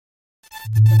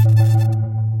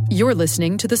You're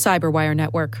listening to the Cyberwire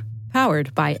Network,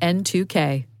 powered by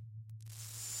N2K.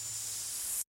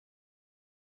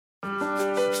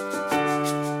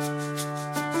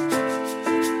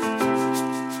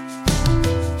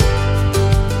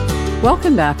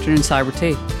 Welcome to Afternoon Cyber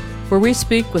Tea, where we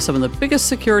speak with some of the biggest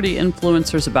security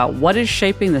influencers about what is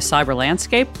shaping the cyber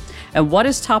landscape and what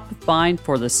is top of mind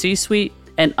for the C-suite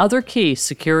and other key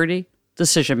security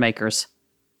decision makers.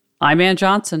 I'm Ann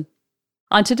Johnson.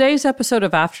 On today's episode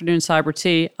of Afternoon Cyber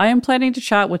Tea, I am planning to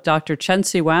chat with Dr.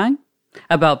 Chenxi Wang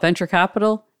about venture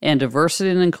capital and diversity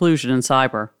and inclusion in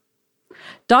cyber.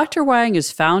 Dr. Wang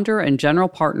is founder and general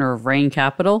partner of Rain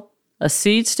Capital, a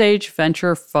seed-stage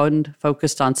venture fund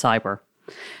focused on cyber.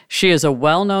 She is a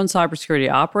well-known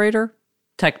cybersecurity operator,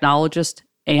 technologist,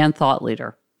 and thought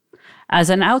leader. As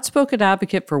an outspoken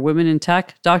advocate for women in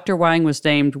tech, Dr. Wang was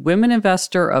named Women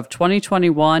Investor of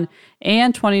 2021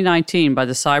 and 2019 by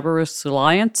the Cyber Risks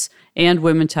Alliance and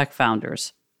Women Tech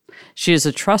Founders. She is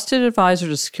a trusted advisor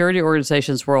to security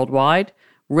organizations worldwide,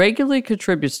 regularly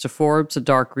contributes to Forbes and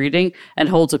Dark Reading, and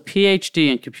holds a PhD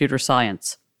in computer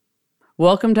science.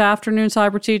 Welcome to Afternoon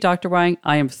Cyber Tea, Dr. Wang.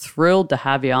 I am thrilled to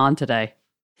have you on today.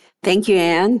 Thank you,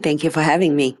 Anne. Thank you for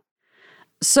having me.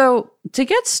 So, to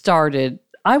get started,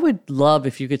 I would love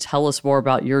if you could tell us more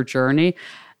about your journey.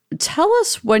 Tell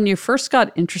us when you first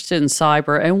got interested in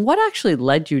cyber and what actually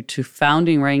led you to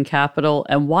founding Rain Capital,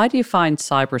 and why do you find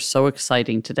cyber so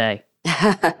exciting today?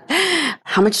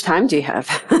 How much time do you have?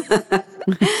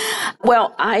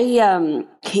 Well, I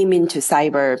came into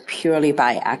cyber purely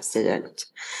by accident.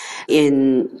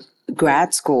 In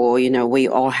grad school, we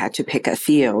all had to pick a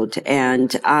field,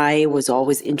 and I was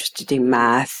always interested in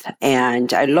math,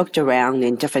 and I looked around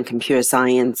in different computer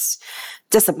science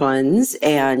disciplines,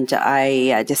 and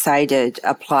I decided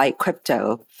applied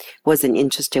crypto was an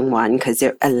interesting one because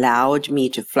it allowed me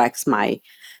to flex my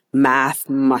math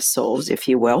muscles, if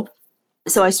you will.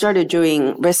 So I started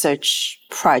doing research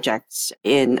projects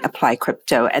in applied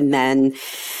crypto, and then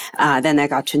I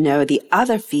got to know the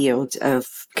other field of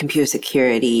computer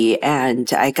security,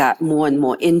 and I got more and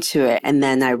more into it. And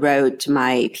then I wrote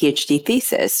my PhD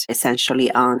thesis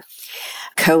essentially on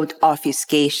code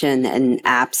obfuscation and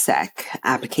AppSec,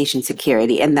 application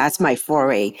security, and that's my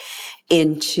foray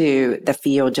into the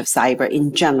field of cyber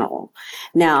in general.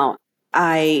 Now,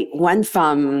 I went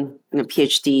from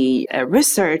PhD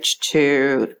research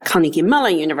to Carnegie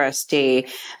Mellon University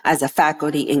as a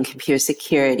faculty in computer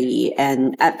security.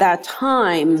 And at that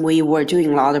time, we were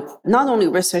doing a lot of not only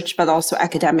research, but also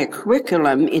academic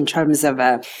curriculum in terms of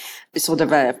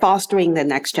fostering the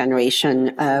next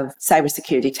generation of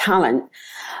cybersecurity talent.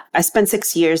 I spent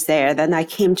 6 years there. Then I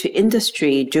came to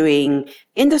industry doing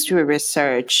industry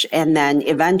research, and then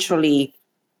eventually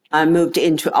I moved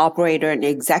into operator and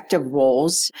executive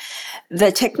roles.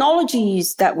 The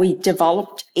technologies that we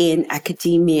developed in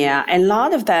academia, a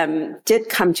lot of them did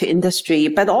come to industry,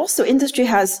 but also industry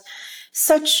has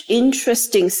such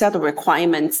interesting set of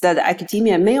requirements that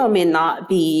academia may or may not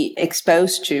be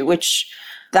exposed to, which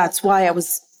that's why I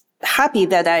was happy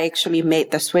that I actually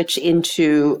made the switch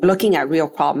into looking at real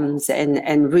problems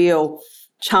and real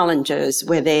challenges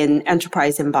within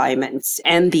enterprise environments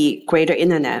and the greater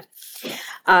internet.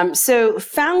 So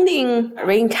founding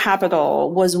Rain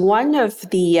Capital was one of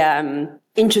the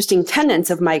interesting tenets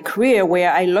of my career,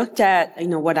 where I looked at,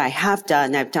 what I have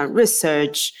done. I've done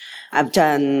research, I've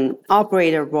done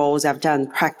operator roles, I've done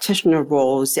practitioner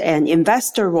roles, and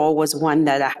investor role was one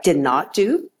that I did not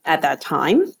do at that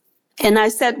time. And I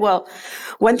said, well,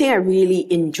 one thing I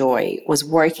really enjoy was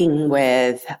working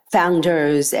with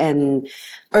founders and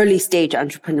early stage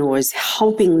entrepreneurs,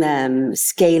 helping them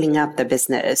scaling up the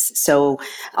business. So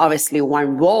obviously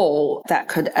one role that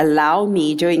could allow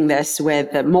me doing this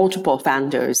with multiple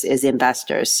founders is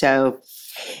investors. So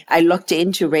I looked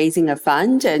into raising a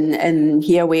fund, and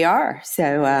here we are.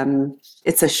 So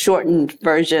it's a shortened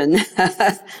version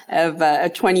of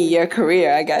a 20-year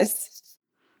career, I guess.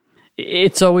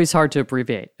 It's always hard to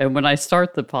abbreviate. And when I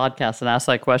start the podcast and ask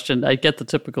that question, I get the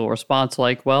typical response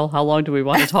like, well, how long do we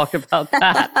want to talk about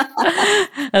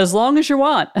that? As long as you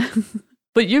want.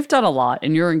 But you've done a lot,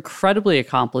 and you're incredibly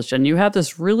accomplished, and you have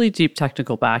this really deep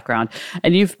technical background,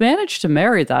 and you've managed to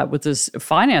marry that with this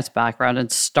finance background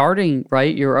and starting,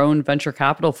 your own venture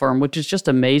capital firm, which is just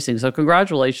amazing. So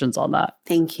congratulations on that.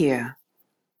 Thank you.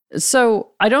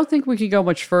 So I don't think we could go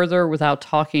much further without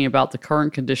talking about the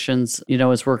current conditions.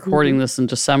 As we're recording this in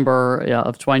December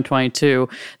of 2022,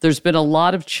 there's been a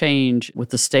lot of change with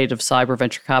the state of cyber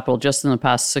venture capital just in the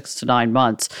past 6 to 9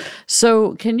 months.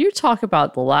 So can you talk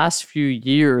about the last few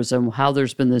years and how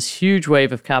there's been this huge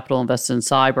wave of capital invested in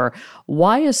cyber?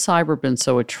 Why has cyber been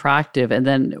so attractive? And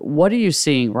then what are you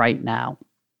seeing right now?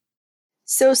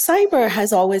 So cyber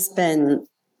has always been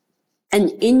an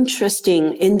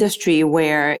interesting industry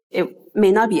where it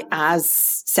may not be as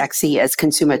sexy as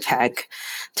consumer tech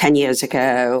 10 years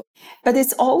ago, but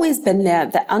it's always been there,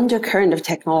 the undercurrent of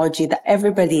technology that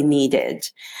everybody needed.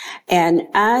 And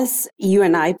as you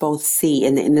and I both see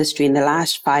in the industry in the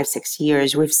last 5-6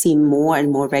 years, we've seen more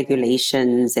and more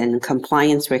regulations and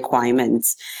compliance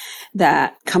requirements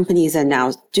that companies are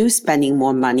now spending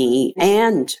more money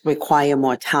and require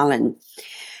more talent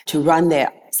to run their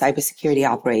cybersecurity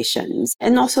operations.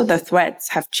 And also the threats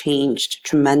have changed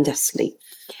tremendously.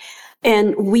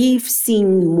 And we've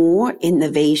seen more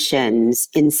innovations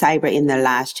in cyber in the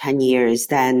last 10 years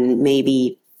than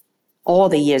maybe all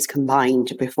the years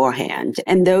combined beforehand.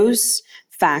 And those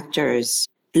factors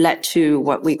led to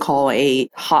what we call a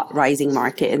hot rising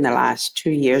market in the last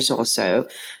 2 years or so,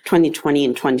 2020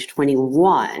 and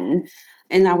 2021.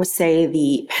 And I would say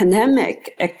the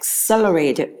pandemic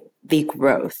accelerated the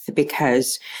growth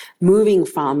because moving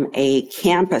from a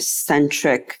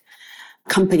campus-centric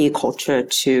company culture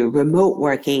to remote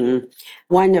working,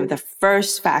 one of the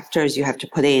first factors you have to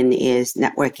put in is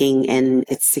networking, and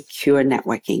it's secure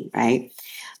networking, right?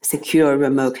 Secure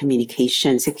remote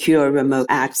communication, secure remote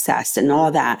access, and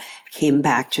all that came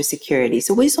back to security.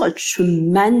 So we saw a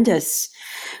tremendous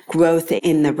growth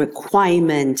in the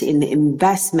requirement, in the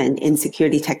investment in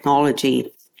security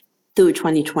technology through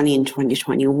 2020 and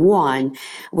 2021,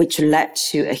 which led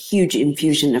to a huge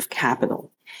infusion of capital.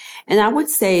 And I would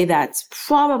say that's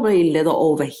probably a little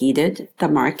overheated the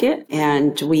market.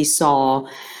 And we saw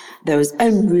those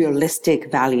unrealistic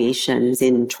valuations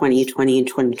in 2020 and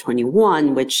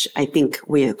 2021, which I think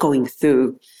we're going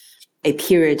through a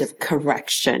period of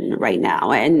correction right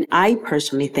now. And I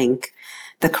personally think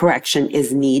the correction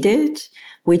is needed.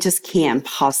 We just can't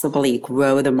possibly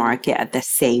grow the market at the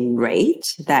same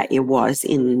rate that it was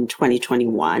in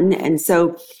 2021. And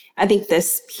so I think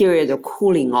this period of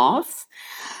cooling off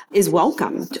is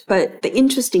welcomed. But the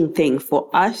interesting thing for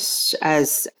us,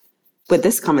 as with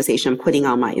this conversation, putting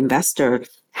on my investor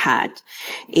hat,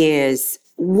 is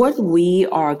what we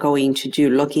are going to do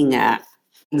looking at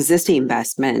existing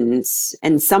investments,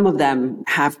 and some of them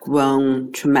have grown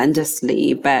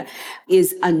tremendously, but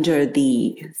is under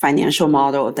the financial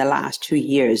model of the last 2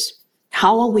 years.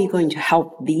 How are we going to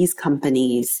help these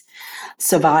companies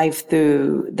survive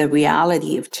through the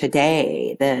reality of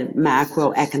today, the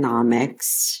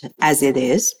macroeconomics as it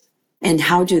is? And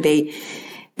how do they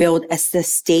build a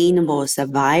sustainable,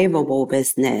 survivable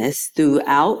business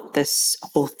throughout this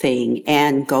whole thing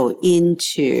and go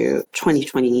into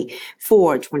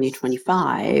 2024,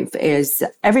 2025 is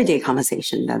everyday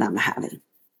conversation that I'm having.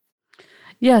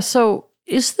 Yeah. So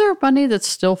is there money that's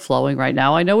still flowing right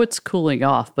now? I know it's cooling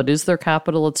off, but is there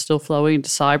capital that's still flowing into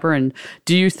cyber? And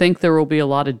do you think there will be a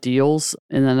lot of deals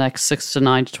in the next 6 to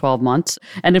 9 to 12 months?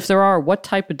 And if there are, what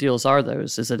type of deals are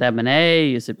those? Is it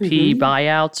M&A? Is it PE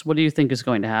buyouts? What do you think is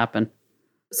going to happen?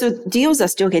 So deals are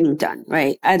still getting done,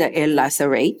 right, at a lesser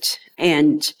rate.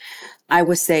 And I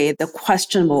would say the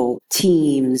questionable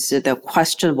teams, the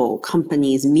questionable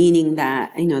companies, meaning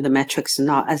that, the metrics are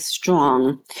not as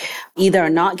strong, either are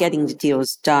not getting the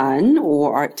deals done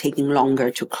or are taking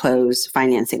longer to close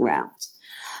financing rounds.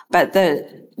 But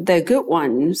the good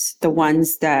ones, the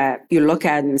ones that you look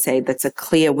at and say that's a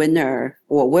clear winner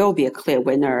or will be a clear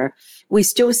winner, we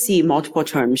still see multiple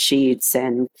term sheets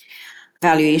and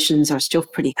valuations are still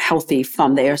pretty healthy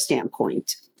from their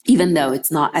standpoint, even though it's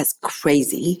not as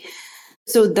crazy.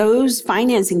 So those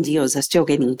financing deals are still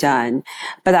getting done.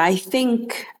 But I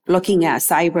think looking at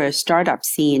cyber startup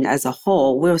scene as a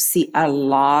whole, we'll see a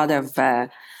lot of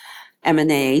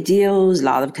M&A deals, a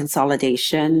lot of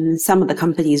consolidation. Some of the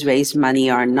companies raised money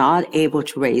are not able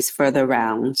to raise further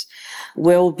rounds.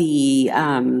 We'll be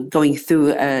going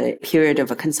through a period of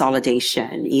a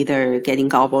consolidation, either getting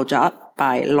gobbled up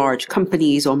by large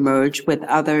companies or merge with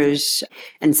others.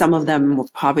 And some of them will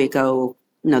probably go,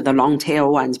 the long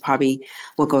tail ones probably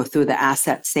will go through the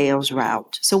asset sales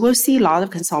route. So we'll see a lot of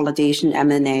consolidation,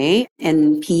 M&A,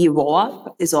 and PE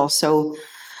roll-up is also,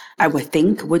 I would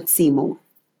think, would see more.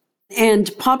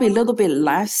 And probably a little bit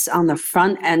less on the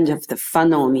front end of the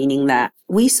funnel, meaning that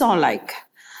we saw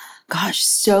gosh,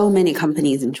 so many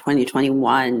companies in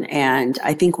 2021. And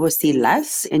I think we'll see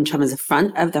less in terms of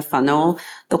front of the funnel.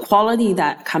 The quality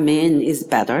that come in is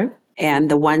better. And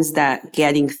the ones that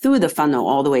getting through the funnel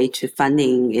all the way to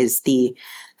funding is the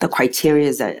criteria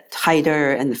is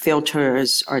tighter and the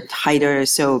filters are tighter.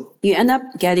 So you end up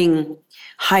getting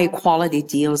high quality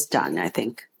deals done, I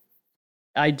think.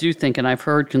 I do think, and I've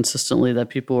heard consistently that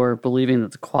people are believing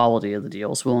that the quality of the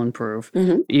deals will improve.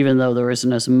 Even though there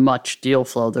isn't as much deal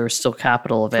flow, there's still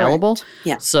capital available. Correct.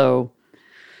 Yeah. So,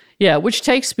 yeah, which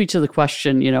takes me to the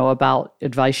question, about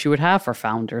advice you would have for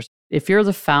founders. If you're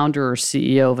the founder or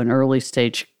CEO of an early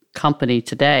stage company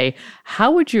today,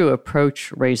 how would you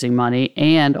approach raising money?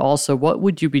 And also, what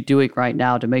would you be doing right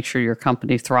now to make sure your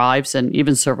company thrives and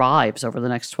even survives over the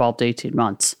next 12 to 18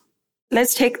 months?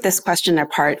 Let's take this question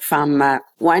apart from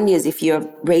one is if you're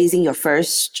raising your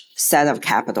first set of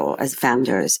capital as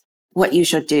founders, what you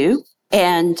should do.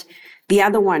 And the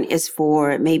other one is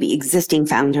for maybe existing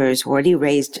founders who already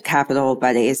raised capital,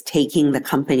 but is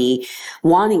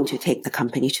wanting to take the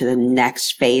company to the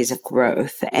next phase of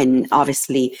growth and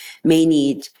obviously may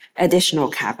need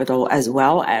additional capital as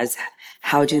well as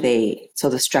how do they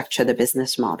sort of structure the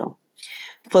business model.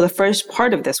 For the first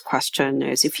part of this question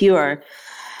is if you are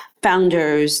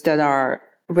founders that are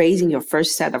raising your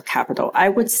first set of capital, I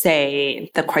would say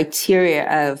the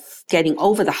criteria of getting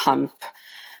over the hump,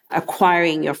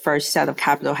 acquiring your first set of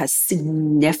capital has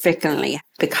significantly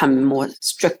become more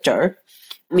stricter,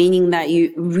 meaning that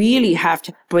you really have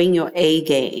to bring your A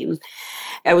game.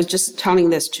 I was just telling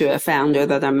this to a founder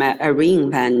that I met at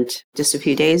reInvent just a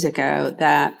few days ago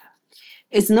that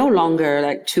it's no longer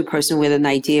like two-person with an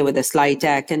idea with a slide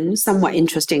deck and somewhat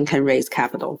interesting can raise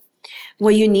capital.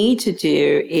 What you need to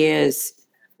do is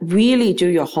really do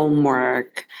your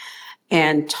homework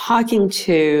and talking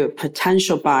to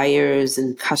potential buyers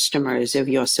and customers of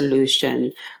your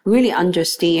solution, really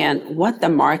understand what the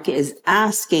market is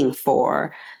asking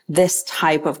for this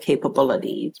type of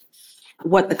capability,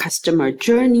 what the customer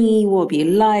journey will be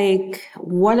like,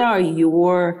 what are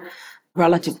your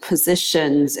relative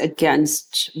positions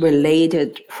against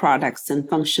related products and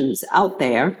functions out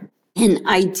there. And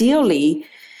ideally,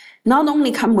 not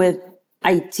only come with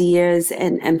ideas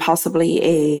and possibly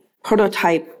a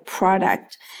prototype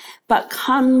product, but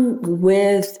come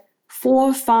with 4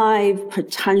 or 5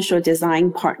 potential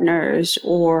design partners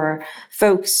or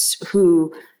folks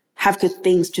who have good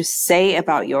things to say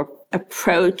about your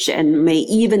approach and may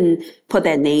even put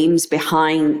their names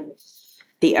behind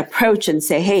the approach and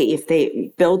say, hey, if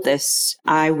they build this,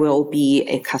 I will be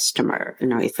a customer,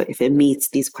 if it meets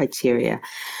these criteria.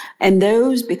 And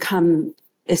those become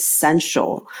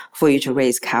essential for you to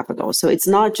raise capital. So it's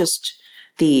not just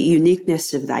the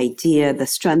uniqueness of the idea, the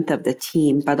strength of the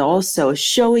team, but also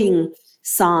showing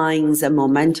signs and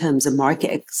momentums and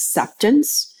market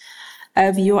acceptance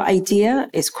of your idea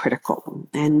is critical.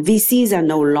 And VCs are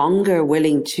no longer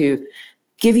willing to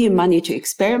give you money to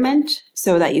experiment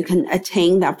so that you can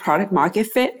attain that product market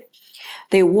fit.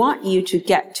 They want you to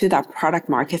get to that product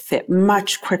market fit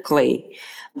much quickly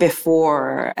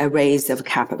before a raise of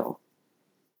capital.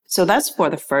 So that's for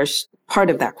the first part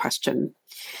of that question.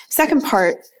 Second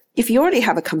part, if you already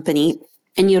have a company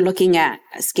and you're looking at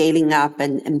scaling up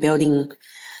and building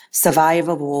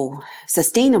survivable,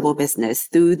 sustainable business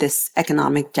through this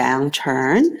economic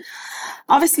downturn,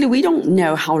 obviously we don't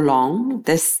know how long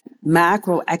this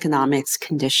macroeconomics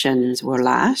conditions will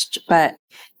last, but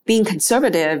being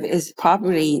conservative is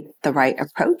probably the right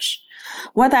approach.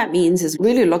 What that means is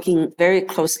really looking very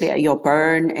closely at your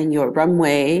burn and your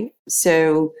runway.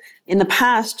 So in the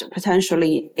past,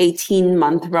 potentially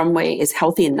 18-month runway is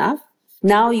healthy enough.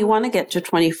 Now you want to get to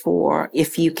 24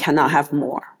 if you cannot have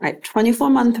more, right?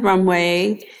 24-month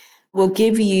runway will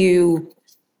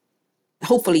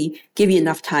hopefully give you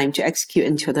enough time to execute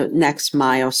into the next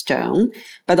milestone.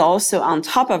 But also on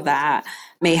top of that,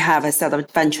 may have a set of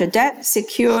venture debt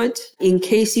secured in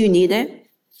case you need it.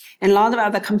 And a lot of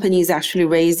other companies actually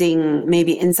raising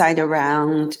maybe inside a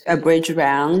round, a bridge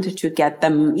round to get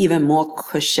them even more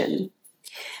cushion.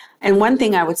 And one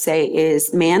thing I would say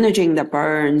is managing the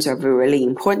burns are really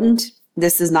important.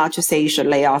 This is not to say you should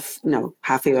lay off,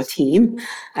 half of your team,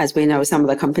 as we know some of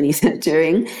the companies are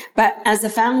doing. But as a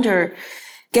founder,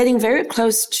 getting very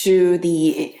close to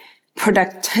the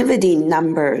productivity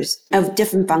numbers of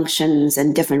different functions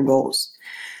and different roles.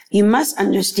 You must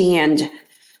understand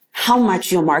how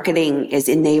much your marketing is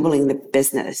enabling the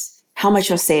business, how much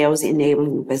your sales is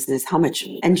enabling the business, how much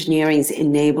engineering is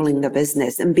enabling the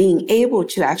business, and being able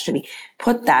to actually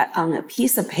put that on a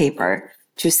piece of paper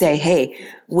to say, hey,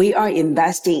 we are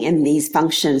investing in these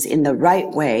functions in the right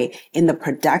way, in the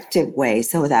productive way,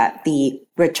 so that the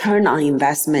return on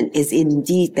investment is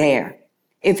indeed there.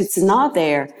 If it's not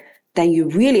there, then you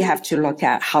really have to look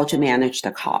at how to manage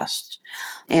the cost.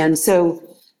 And so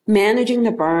managing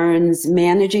the burns,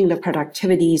 managing the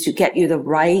productivities to get you the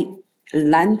right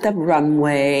length of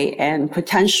runway and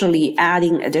potentially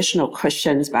adding additional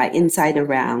cushions by insider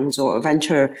rounds or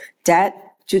venture debt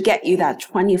to get you that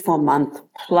 24-month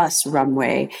plus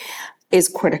runway is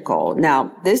critical.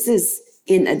 Now, this is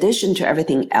in addition to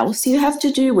everything else you have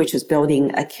to do, which is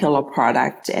building a killer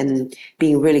product and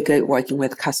being really good working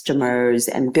with customers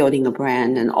and building a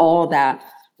brand and all that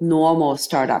normal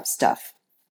startup stuff.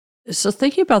 So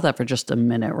thinking about that for just a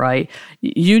minute, right?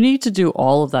 You need to do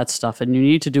all of that stuff and you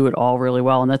need to do it all really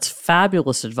well. And that's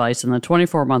fabulous advice. And the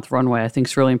 24-month runway, I think,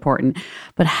 is really important.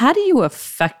 But how do you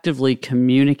effectively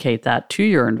communicate that to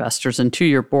your investors and to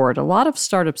your board? A lot of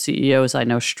startup CEOs I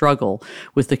know struggle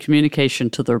with the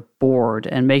communication to their board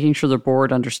and making sure their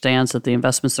board understands that the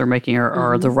investments they're making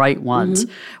are the right ones.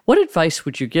 What advice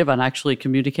would you give on actually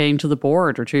communicating to the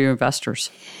board or to your investors?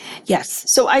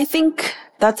 Yes. So I think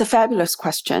that's a fabulous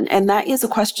question. And that is a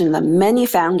question that many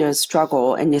founders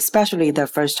struggle, and especially the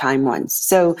first-time ones.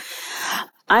 So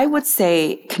I would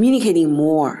say communicating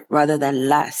more rather than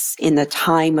less in the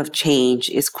time of change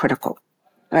is critical,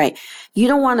 right? You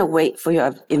don't want to wait for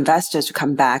your investors to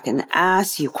come back and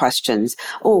ask you questions.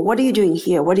 Oh, what are you doing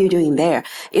here? What are you doing there?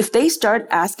 If they start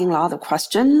asking a lot of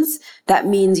questions, that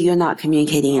means you're not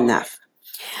communicating enough.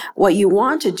 What you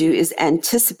want to do is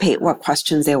anticipate what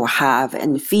questions they will have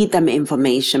and feed them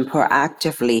information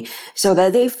proactively so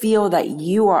that they feel that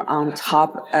you are on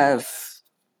top of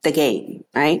the game,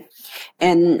 right?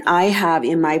 And I have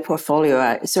in my portfolio,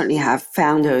 I certainly have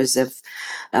founders of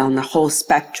on the whole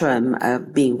spectrum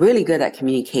of being really good at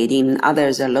communicating,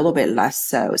 others a little bit less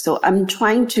so. So I'm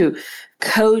trying to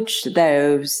coach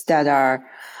those that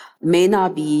may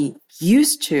not be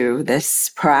used to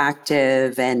this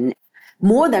proactive and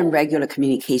more than regular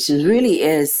communications really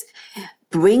is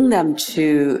bring them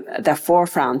to the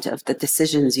forefront of the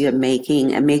decisions you're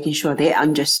making and making sure they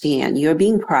understand you're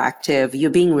being proactive, you're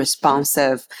being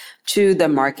responsive to the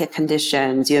market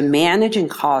conditions, you're managing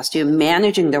cost, you're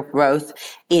managing the growth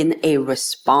in a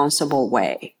responsible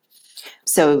way.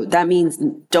 So that means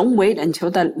don't wait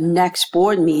until the next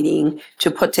board meeting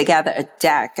to put together a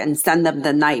deck and send them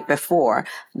the night before.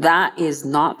 That is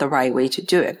not the right way to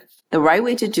do it. The right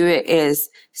way to do it is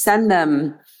send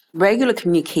them regular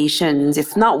communications,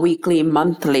 if not weekly,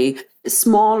 monthly,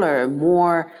 smaller,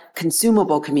 more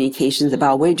consumable communications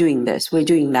about we're doing this, we're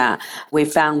doing that. We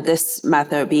found this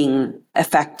method being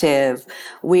effective.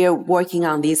 We're working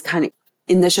on these kind of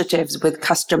initiatives with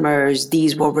customers.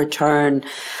 These will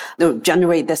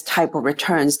generate this type of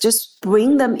returns. Just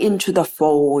bring them into the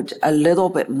fold a little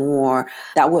bit more.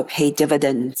 That will pay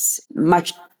dividends,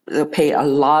 they'll pay a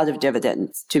lot of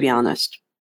dividends, to be honest.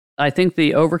 I think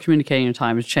the over-communicating in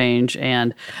times change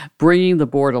and bringing the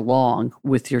board along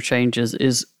with your changes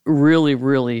is really,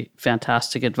 really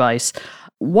fantastic advice.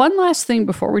 One last thing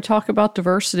before we talk about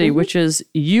diversity, which is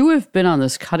you have been on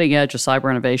this cutting edge of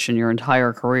cyber innovation your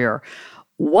entire career.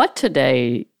 What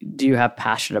today do you have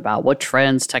passion about? What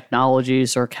trends,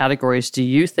 technologies, or categories do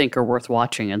you think are worth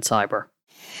watching in cyber?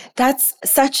 That's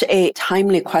such a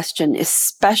timely question,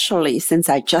 especially since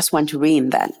I just went to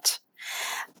reInvent.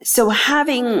 So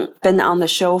having been on the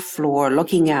show floor,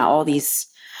 looking at all these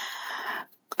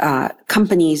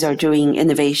companies are doing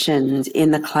innovations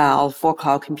in the cloud, for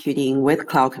cloud computing, with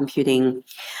cloud computing,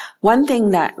 one thing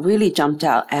that really jumped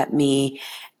out at me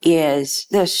is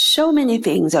there's so many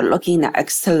things that are looking at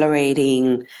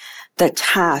accelerating the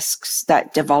tasks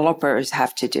that developers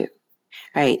have to do.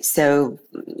 Right. So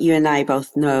you and I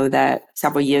both know that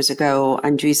several years ago,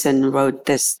 Andreessen wrote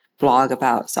this blog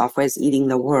about software is eating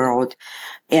the world.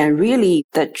 And really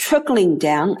the trickling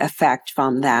down effect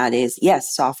from that is,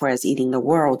 yes, software is eating the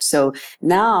world. So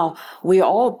now we're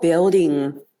all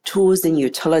building tools and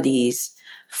utilities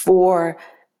for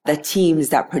the teams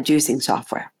that are producing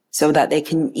software so that they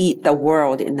can eat the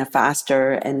world in a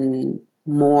faster and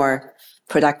more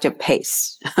productive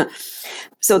pace.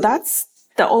 So that's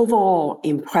the overall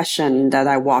impression that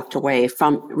I walked away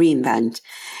from reInvent.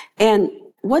 And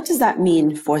what does that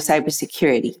mean for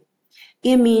cybersecurity?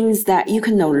 It means that you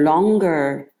can no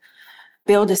longer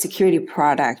build a security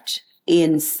product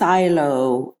in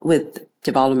silo with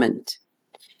development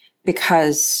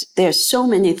because there's so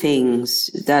many things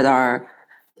that are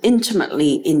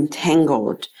intimately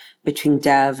entangled between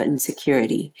dev and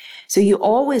security. So you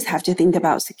always have to think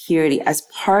about security as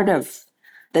part of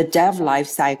the dev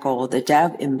lifecycle, the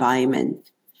dev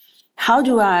environment. How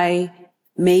do I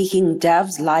making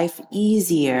devs' life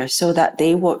easier so that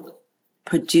they will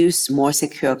produce more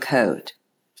secure code?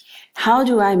 How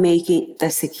do I make the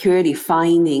security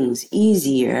findings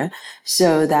easier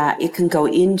so that it can go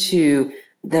into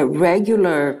the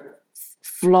regular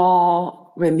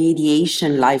flaw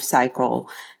remediation lifecycle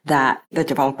that the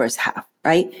developers have,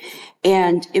 right?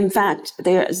 And in fact,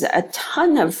 there's a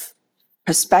ton of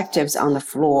perspectives on the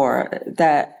floor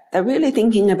that are really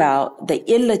thinking about the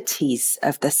illities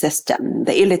of the system.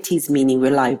 The illities meaning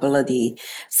reliability,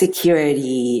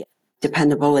 security,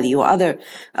 dependability, or other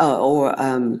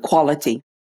quality,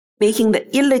 making the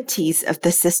illities of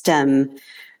the system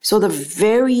sort of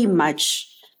very much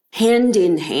hand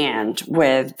in hand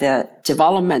with the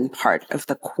development part of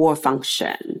the core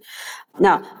function.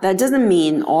 Now, that doesn't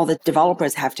mean all the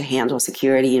developers have to handle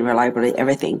security and reliability,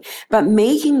 everything, but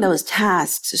making those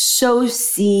tasks so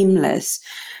seamless,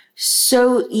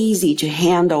 so easy to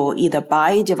handle either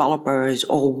by developers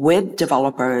or with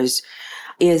developers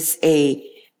is a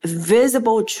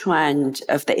visible trend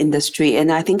of the industry.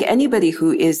 And I think anybody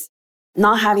who is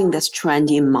not having this trend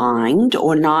in mind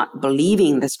or not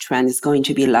believing this trend is going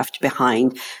to be left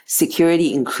behind,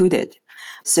 security included.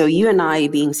 So you and I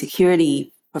being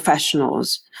security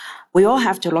professionals, we all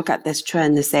have to look at this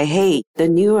trend and say, hey, the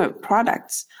newer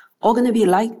products are going to be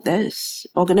like this,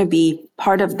 are going to be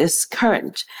part of this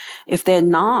current. If they're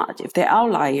not, if they're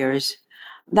outliers,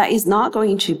 that is not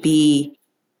going to be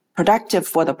productive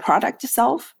for the product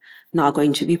itself, not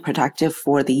going to be productive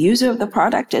for the user of the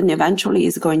product, and eventually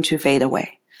is going to fade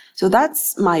away. So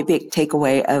that's my big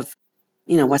takeaway of,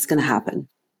 what's going to happen.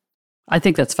 I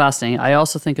think that's fascinating. I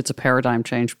also think it's a paradigm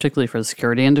change, particularly for the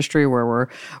security industry, where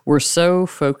we're so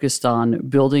focused on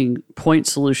building point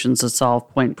solutions that solve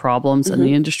point problems, and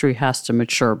the industry has to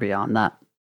mature beyond that.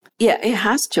 Yeah, it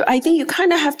has to. I think you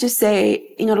kind of have to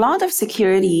say, a lot of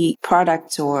security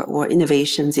products or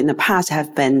innovations in the past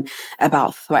have been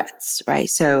about threats, right?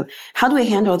 So how do we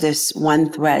handle this one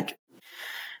threat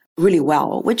really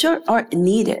well, which are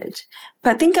needed?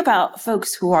 But think about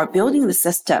folks who are building the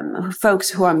system, folks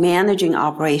who are managing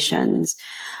operations.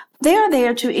 They are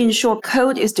there to ensure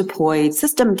code is deployed,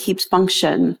 system keeps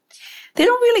function. They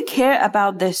don't really care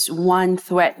about this one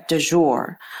threat du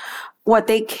jour. What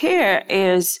they care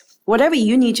is whatever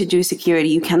you need to do security,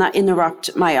 you cannot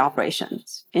interrupt my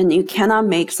operations, and you cannot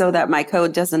make so that my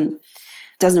code doesn't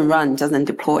run, doesn't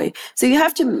deploy. So you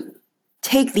have to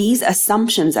take these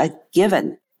assumptions as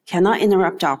given. Cannot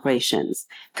interrupt operations.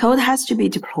 Code has to be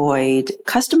deployed.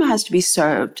 Customer has to be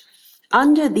served.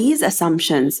 Under these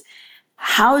assumptions,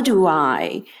 how do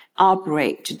I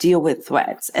operate to deal with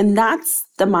threats? And that's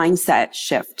the mindset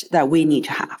shift that we need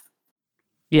to have.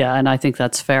 Yeah, and I think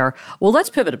that's fair. Well,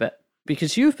 let's pivot a bit,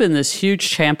 because you've been this huge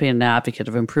champion and advocate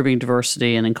of improving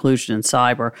diversity and inclusion in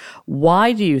cyber.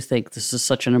 Why do you think this is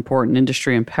such an important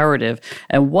industry imperative?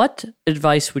 And what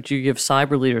advice would you give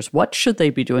cyber leaders? What should they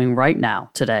be doing right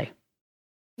now, today?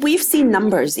 We've seen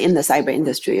numbers in the cyber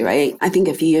industry, right? I think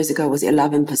a few years ago it was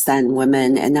 11%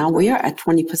 women, and now we are at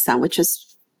 20%, which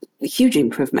is a huge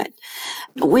improvement.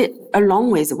 We're a long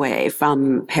ways away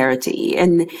from parity.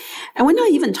 And we're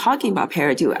not even talking about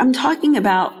parity. I'm talking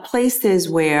about places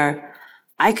where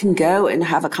I can go and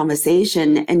have a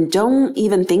conversation and don't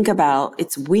even think about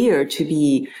it's weird to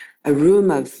be a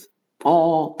room of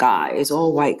all guys,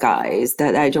 all white guys,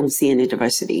 that I don't see any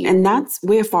diversity. And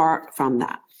we're far from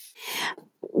that.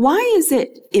 Why is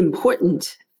it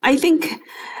important? I think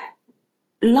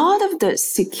a lot of the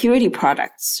security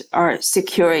products are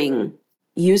securing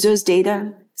users'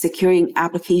 data, securing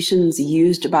applications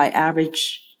used by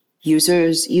average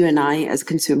users, you and I as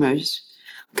consumers.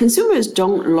 Consumers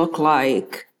don't look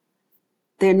like,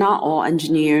 they're not all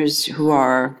engineers who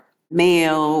are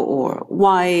male or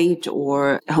white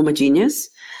or homogeneous.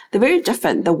 They're very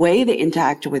different. The way they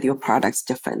interact with your product's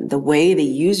different. The way they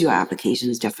use your application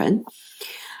is different.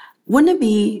 Wouldn't it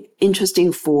be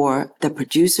interesting for the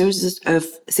producers of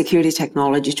security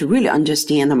technology to really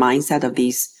understand the mindset of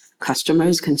these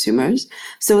customers, consumers,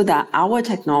 so that our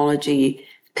technology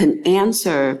can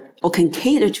answer or can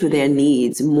cater to their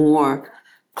needs more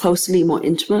closely, more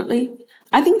intimately?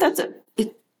 I think that's an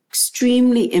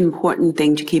extremely important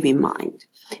thing to keep in mind.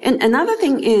 And another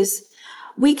thing is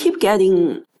we keep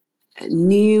getting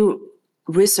new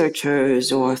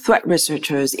researchers or threat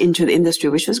researchers into the industry,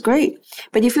 which is great.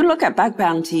 But if you look at bug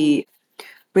bounty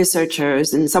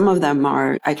researchers, and some of them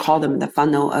are, I call them the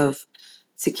funnel of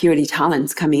security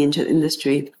talents coming into the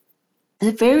industry,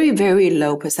 a very, very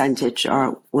low percentage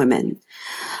are women.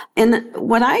 And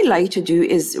what I like to do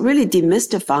is really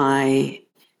demystify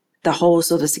the whole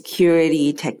sort of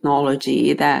security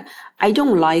technology that I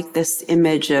don't like this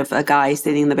image of a guy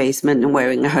sitting in the basement and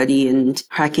wearing a hoodie and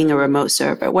hacking a remote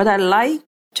server. What I like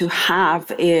to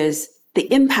have is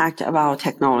the impact of our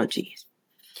technologies.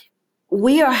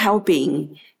 We are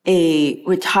helping a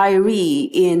retiree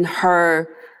in her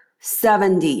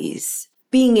 70s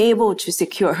being able to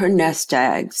secure her nest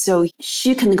egg so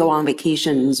she can go on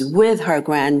vacations with her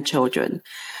grandchildren.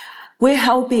 We're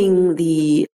helping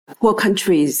the poor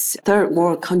countries, third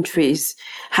world countries,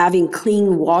 having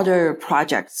clean water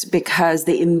projects because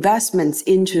the investments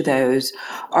into those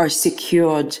are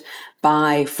secured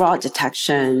by fraud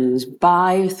detections,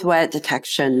 by threat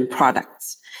detection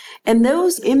products. And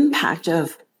those impact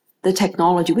of the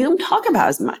technology, we don't talk about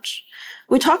as much.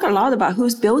 We talk a lot about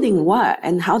who's building what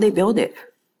and how they build it.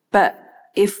 But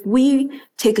if we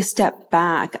take a step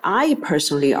back, I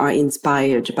personally are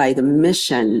inspired by the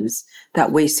missions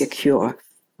that we secure,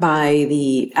 by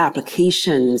the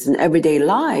applications and everyday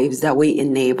lives that we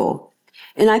enable.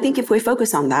 And I think if we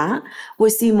focus on that, we'll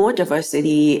see more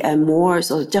diversity and more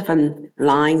sort of different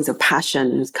lines of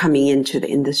passions coming into the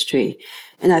industry.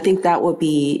 And I think that will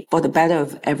be for the better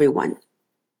of everyone.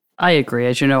 I agree.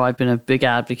 As you know, I've been a big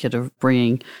advocate of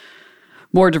bringing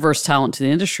more diverse talent to the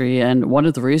industry. And one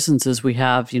of the reasons is we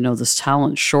have, this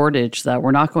talent shortage that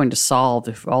we're not going to solve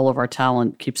if all of our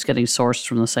talent keeps getting sourced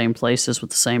from the same places with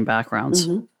the same backgrounds.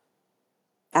 Mm-hmm.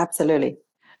 Absolutely.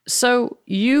 So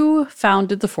you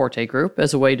founded the Forte Group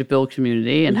as a way to build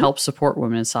community and help support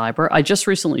women in cyber. I just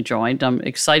recently joined. I'm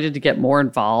excited to get more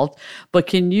involved. But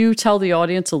can you tell the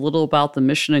audience a little about the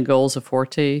mission and goals of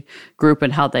Forte Group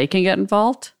and how they can get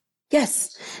involved?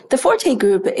 Yes. The Forte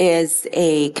Group is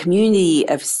a community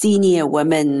of senior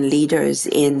women leaders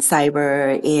in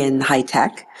cyber, in high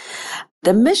tech.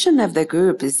 The mission of the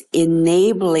group is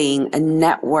enabling a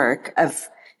network of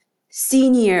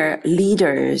senior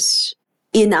leaders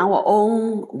in our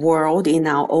own world, in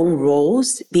our own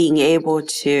roles, being able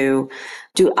to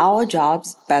do our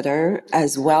jobs better,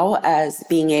 as well as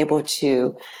being able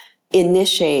to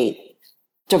initiate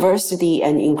diversity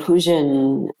and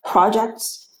inclusion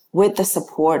projects with the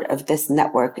support of this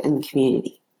network and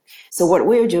community. So what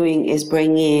we're doing is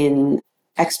bringing in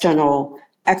external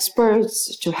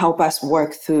experts to help us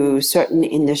work through certain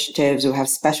initiatives. We have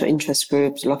special interest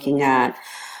groups looking at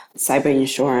cyber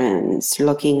insurance,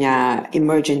 looking at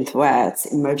emerging threats,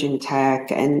 emerging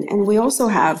tech. And we also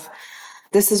have,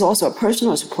 this is also a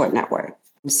personal support network.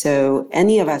 So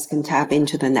any of us can tap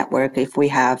into the network if we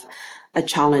have a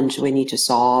challenge we need to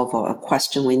solve or a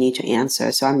question we need to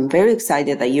answer. So I'm very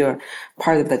excited that you're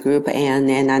part of the group,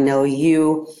 and I know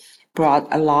you brought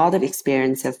a lot of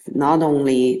experience of not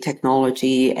only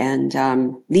technology and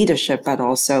leadership, but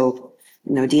also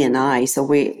D&I. So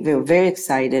we're very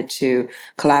excited to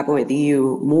collaborate with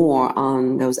you more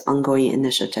on those ongoing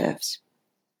initiatives.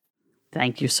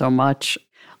 Thank you so much.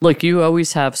 Look, you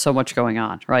always have so much going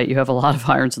on, right? You have a lot of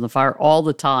irons in the fire all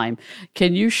the time.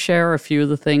 Can you share a few of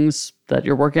the things that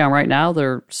you're working on right now that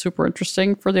are super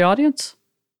interesting for the audience?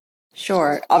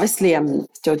 Sure. Obviously, I'm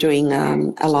still doing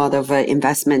a lot of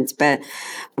investments, but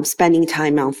I'm spending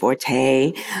time on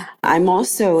Forte. I'm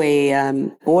also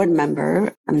a board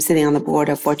member. I'm sitting on the board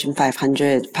of Fortune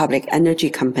 500 public energy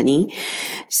company.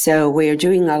 So we're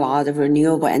doing a lot of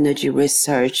renewable energy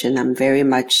research, and I'm very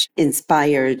much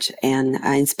inspired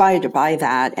by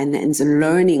that and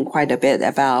learning quite a bit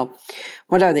about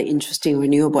what are the interesting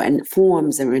renewable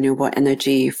forms of renewable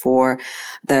energy for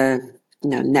the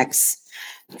next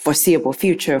foreseeable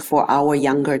future for our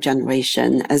younger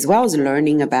generation, as well as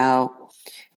learning about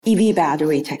EV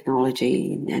battery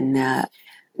technology and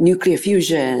nuclear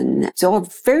fusion. It's all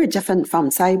very different from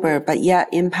cyber, but yet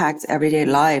impacts everyday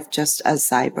life just as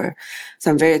cyber.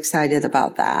 So I'm very excited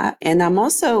about that. And I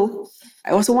also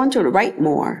want to write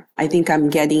more. I think I'm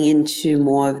getting into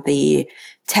more of the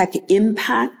tech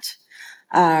impact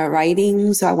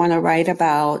writing. So I want to write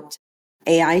about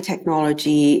AI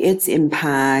technology, its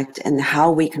impact, and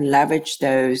how we can leverage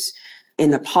those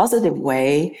in a positive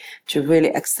way to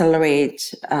really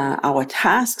accelerate our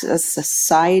tasks as a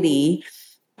society,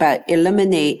 but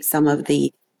eliminate some of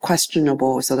the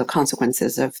questionable sort of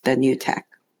consequences of the new tech.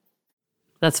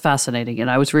 That's fascinating. And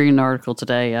I was reading an article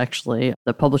today, actually,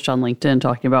 that published on LinkedIn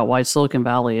talking about why Silicon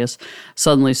Valley is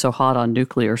suddenly so hot on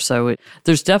nuclear. So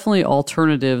there's definitely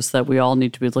alternatives that we all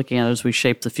need to be looking at as we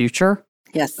shape the future.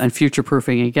 Yes. And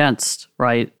future-proofing against,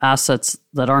 right, assets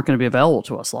that aren't going to be available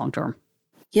to us long-term.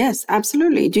 Yes,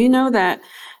 absolutely. Do you know that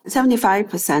 75%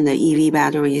 of EV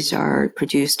batteries are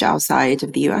produced outside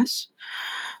of the US?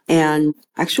 And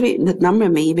actually, the number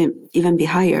may even be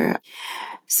higher.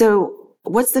 So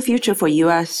what's the future for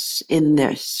US in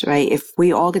this, right? If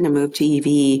we're all going to move to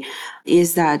EV,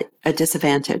 is that a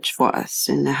disadvantage for us?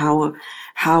 And how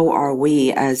are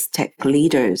we as tech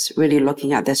leaders really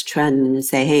looking at this trend and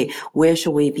say, hey, where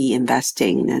should we be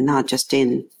investing? And not just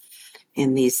in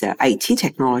these IT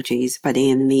technologies, but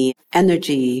in the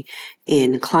energy,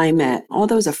 in climate. All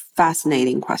those are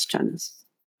fascinating questions.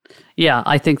 Yeah,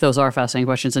 I think those are fascinating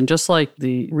questions. And just like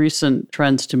the recent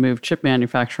trends to move chip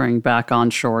manufacturing back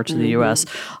onshore to the U.S.,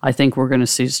 I think we're going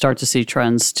to start to see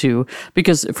trends too,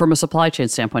 because from a supply chain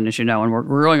standpoint, as you know, and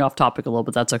we're going off topic a little,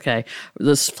 but that's okay.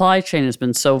 The supply chain has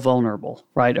been so vulnerable,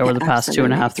 right? Over the past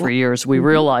 2.5, 3 years, we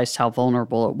realized how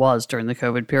vulnerable it was during the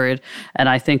COVID period. And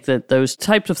I think that those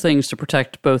types of things to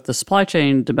protect both the supply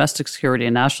chain, domestic security,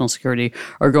 and national security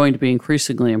are going to be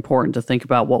increasingly important to think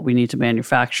about what we need to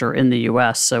manufacture in the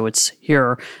U.S. so it's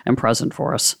here and present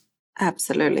for us.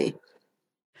 Absolutely.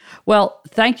 Well,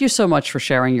 thank you so much for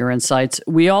sharing your insights.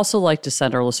 We also like to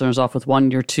send our listeners off with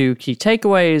 1 or 2 key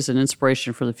takeaways and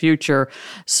inspiration for the future.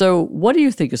 So what do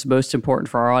you think is most important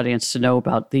for our audience to know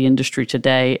about the industry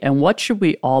today, and what should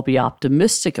we all be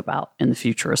optimistic about in the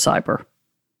future of cyber?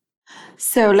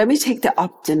 So let me take the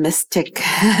optimistic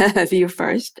view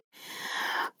first.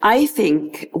 I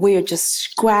think we're just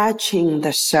scratching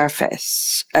the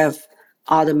surface of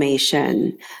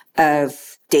automation,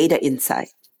 of data insight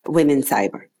within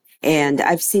cyber. And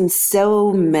I've seen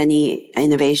so many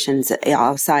innovations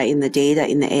outside in the data,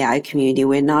 in the AI community,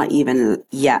 we're not even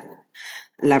yet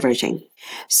leveraging.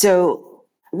 So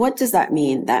what does that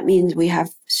mean? That means we have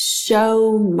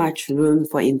so much room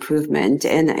for improvement.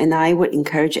 And I would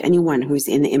encourage anyone who's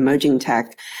in emerging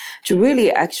tech to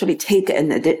really actually take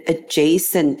an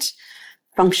adjacent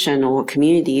function or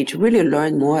community to really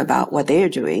learn more about what they're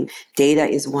doing. Data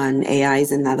is one, AI is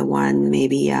another one,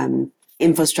 maybe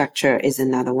infrastructure is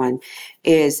another one,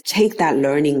 is take that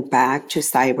learning back to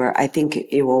cyber. I think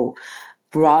it will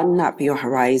broaden up your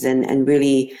horizon and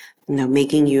really,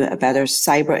 making you a better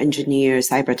cyber engineer,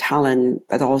 cyber talent,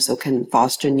 but also can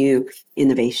foster new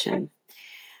innovation.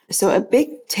 So a big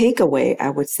takeaway, I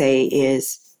would say,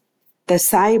 is the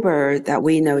cyber that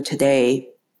we know today,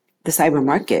 the cyber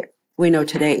market, we know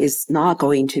today is not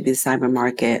going to be the cyber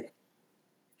market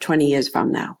 20 years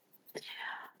from now.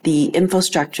 The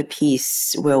infrastructure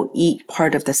piece will eat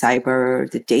part of the cyber.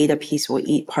 The data piece will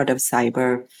eat part of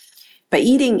cyber. But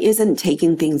eating isn't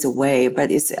taking things away,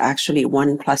 but it's actually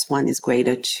 1 + 1 is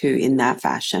greater 2 in that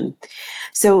fashion.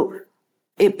 So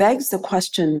it begs the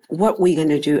question, what we're going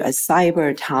to do as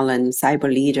cyber talent,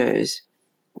 cyber leaders.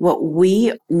 What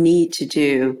we need to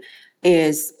do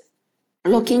is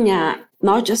looking at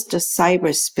not just the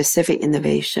cyber-specific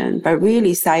innovation, but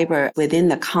really cyber within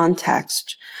the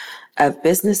context of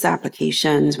business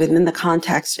applications, within the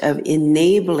context of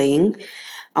enabling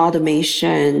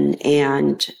automation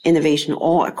and innovation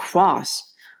all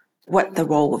across what the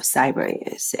role of cyber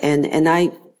is. And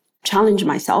I challenge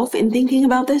myself in thinking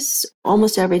about this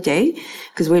almost every day,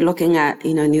 because we're looking at,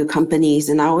 new companies.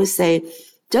 And I always say,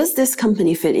 does this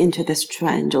company fit into this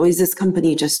trend? Or is this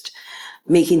company just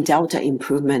making delta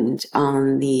improvement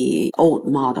on the old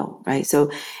model, right? So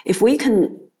if we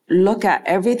can look at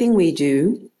everything we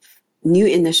do, new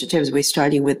initiatives, we're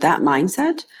starting with that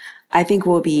mindset, I think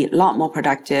we'll be a lot more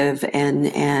productive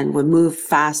and we'll move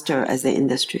faster as the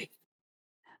industry.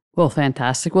 Well,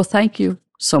 fantastic. Well, thank you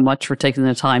so much for taking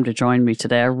the time to join me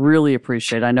today. I really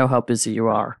appreciate it. I know how busy you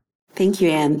are. Thank you,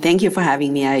 Anne. Thank you for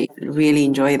having me. I really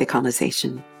enjoy the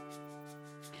conversation.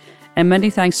 And many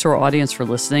thanks to our audience for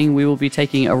listening. We will be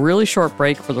taking a really short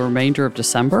break for the remainder of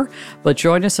December, but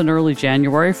join us in early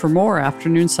January for more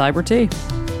Afternoon Cyber Tea.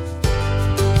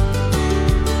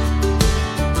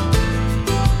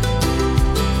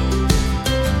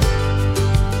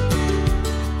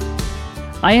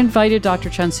 I invited Dr.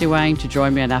 Chenxi Wang to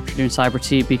join me on Afternoon Cyber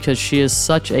Tea because she is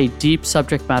such a deep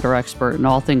subject matter expert in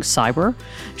all things cyber.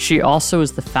 She also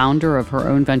is the founder of her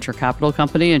own venture capital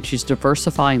company, and she's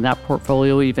diversifying that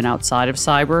portfolio even outside of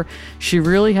cyber. She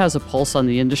really has a pulse on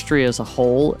the industry as a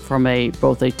whole from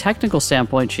both a technical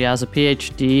standpoint. She has a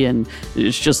PhD and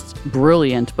is just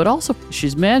brilliant, but also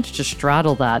she's managed to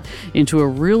straddle that into a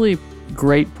really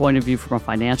great point of view from a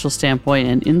financial standpoint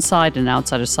and inside and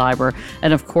outside of cyber,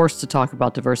 and of course to talk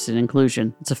about diversity and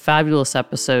inclusion. It's a fabulous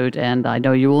episode, and I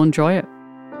know you will enjoy it.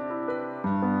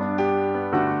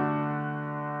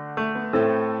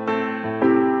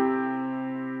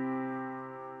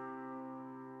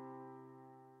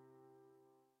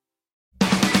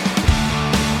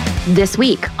 This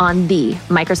week on the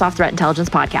Microsoft Threat Intelligence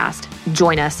Podcast,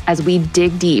 join us as we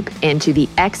dig deep into the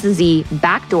XZ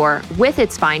backdoor with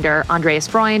its finder, Andreas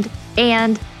Freund,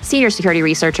 and senior security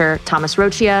researcher, Thomas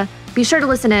Rochia, Be sure to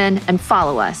listen in and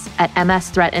follow us at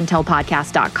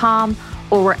msthreatintelpodcast.com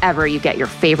or wherever you get your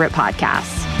favorite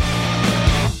podcasts.